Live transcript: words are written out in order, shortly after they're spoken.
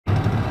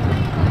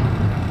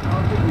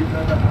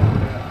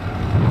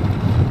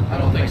I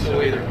don't think so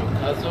either.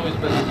 That's always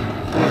been.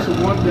 It's a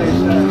one-day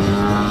set.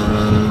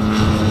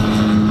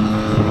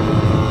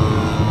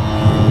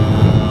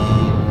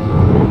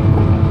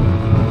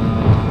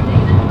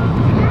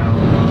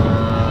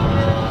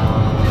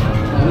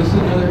 This is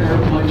another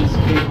airplane that's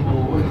capable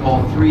of what we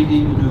call 3D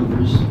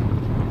maneuvers.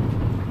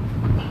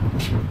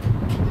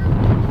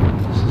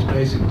 This is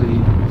basically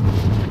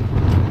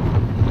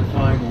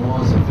defying the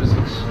laws of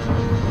physics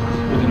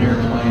with an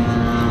airplane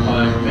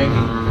by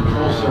making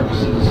control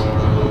surfaces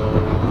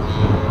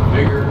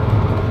bigger,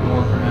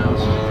 more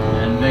pronounced,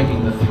 and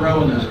making the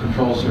throw in those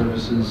control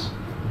surfaces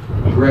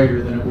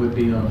greater than it would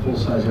be on a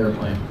full-size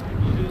airplane.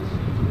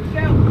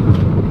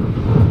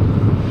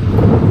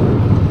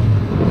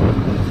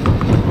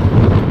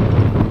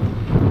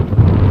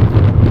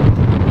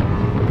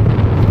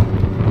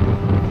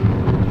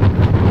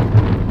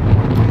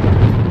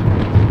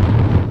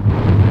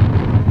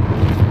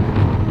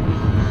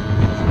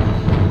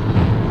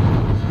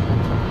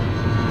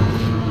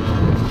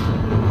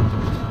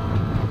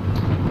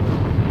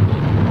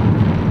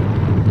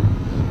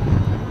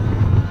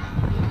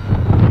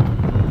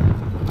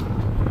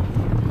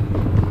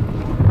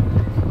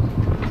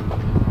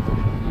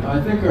 I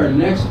think our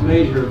next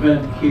major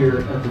event here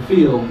at the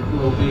field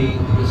will be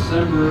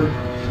December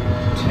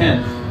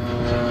 10th,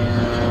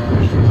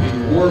 which will be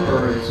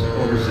Warbirds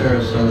over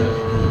Sarasota.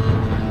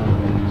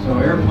 So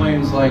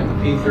airplanes like the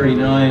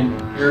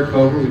P-39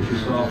 Aircobra, which you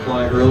saw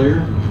fly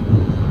earlier,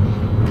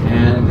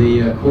 and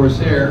the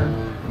Corsair,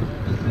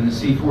 and the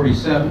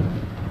C-47,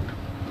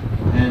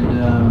 and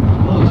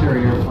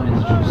military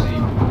airplanes that you've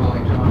seen before,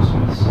 like John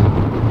Smith's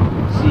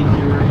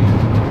C-Fury,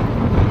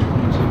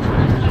 B-22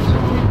 trainers, and so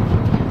on.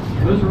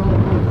 Those are all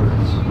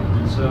warbirds,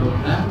 and so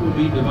that will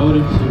be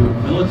devoted to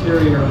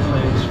military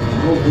airplanes from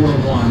World War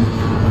I,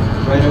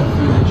 right up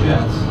through the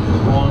jets,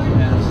 as long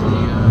as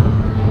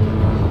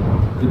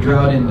the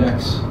drought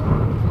index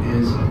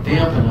is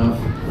damp enough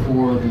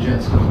for the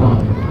jets to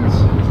fly. Because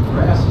if the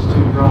grass is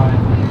too dry,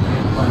 you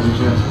can't fly the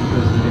jets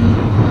because of the damp.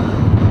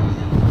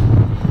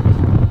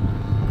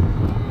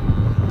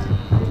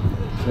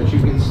 But you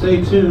can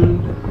stay tuned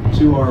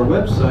to our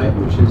website,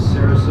 which is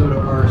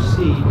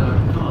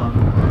sarasotarc.com.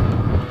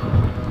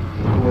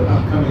 for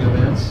upcoming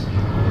events.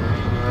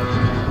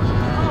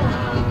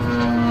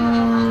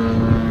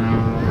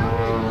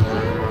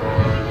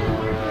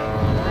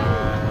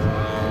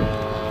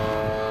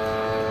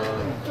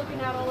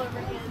 Looking out all over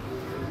again.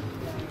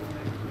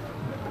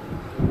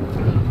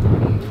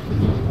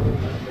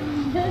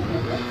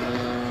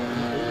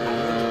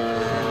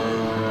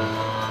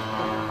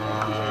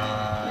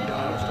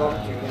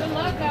 Good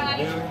luck,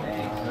 guys.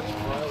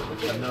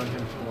 I've known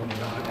him for a long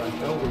time. I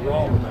know we're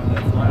wrong about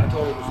that flight. I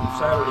told her it was from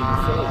Saturday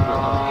before.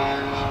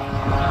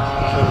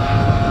 So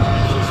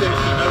she said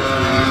she knows me.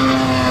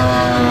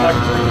 I'd like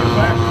to bring you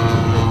back.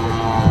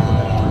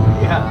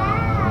 Yeah.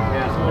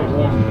 Yeah, it's only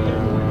warm.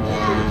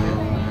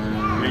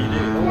 Yeah, you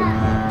did.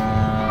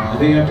 I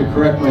think I have to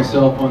correct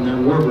myself on the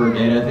Warbird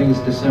date. I think it's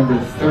December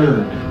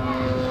 3rd,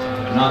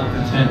 not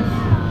the 10th.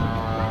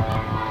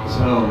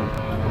 So,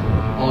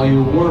 all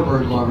you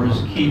Warbird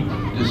lovers, keep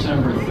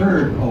December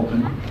 3rd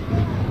open.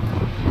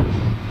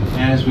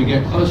 And as we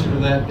get closer to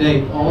that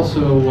date,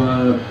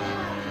 also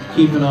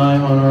keep an eye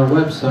on our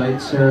website,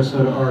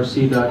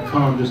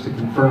 sarasotarc.com, just to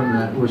confirm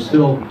that. We're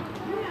still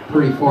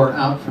pretty far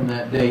out from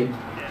that date.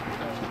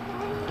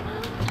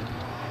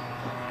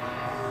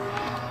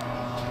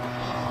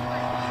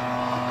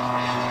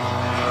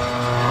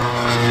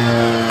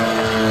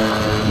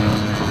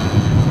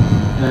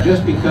 Now,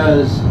 just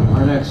because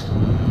our next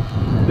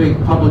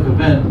big public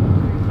event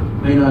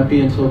may not be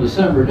until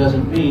December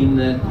doesn't mean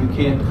that you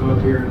can't come up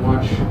here and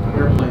watch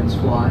airplanes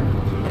fly.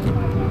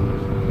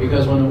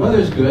 Because when the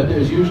weather's good,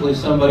 there's usually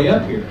somebody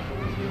up here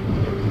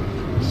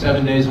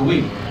 7 days a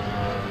week.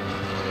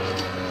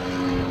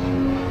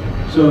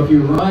 So if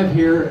you arrive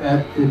here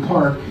at the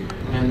park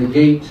and the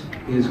gate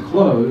is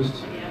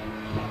closed,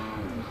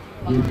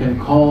 you can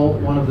call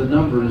one of the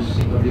numbers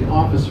of the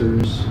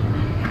officers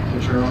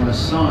which are on a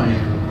sign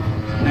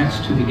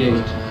next to the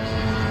gate,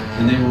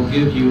 and they will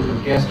give you a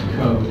guest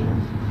code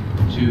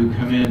to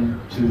come in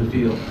to the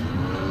field.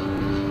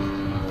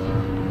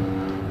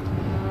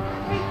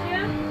 Hey,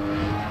 Jim.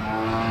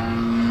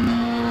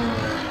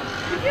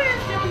 Did you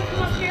ask John to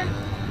come up here?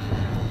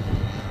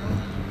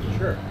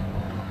 Sure.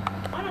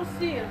 I don't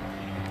see him.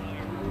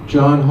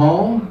 John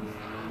Hall,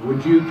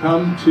 would you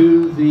come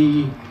to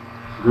the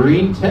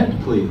green tent,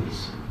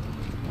 please?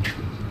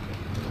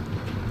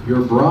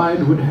 Your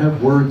bride would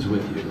have words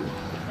with you.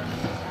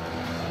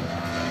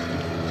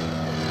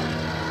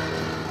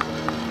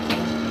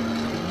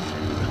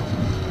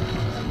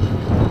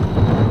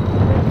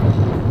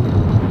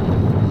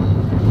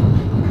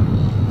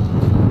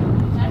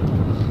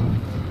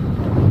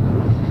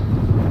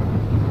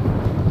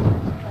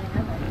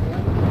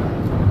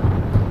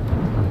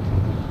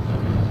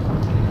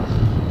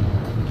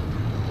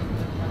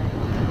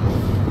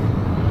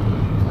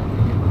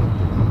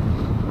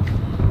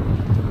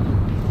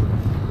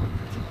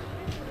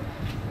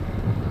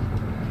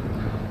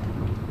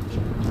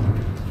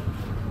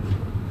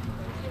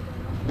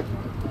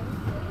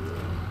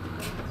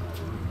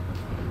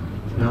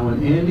 Now,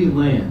 when Andy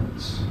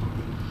lands,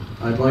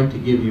 I'd like to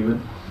give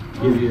him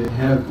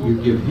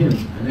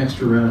an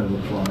extra round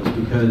of applause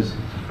because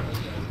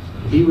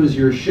he was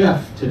your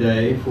chef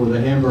today for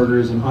the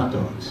hamburgers and hot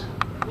dogs.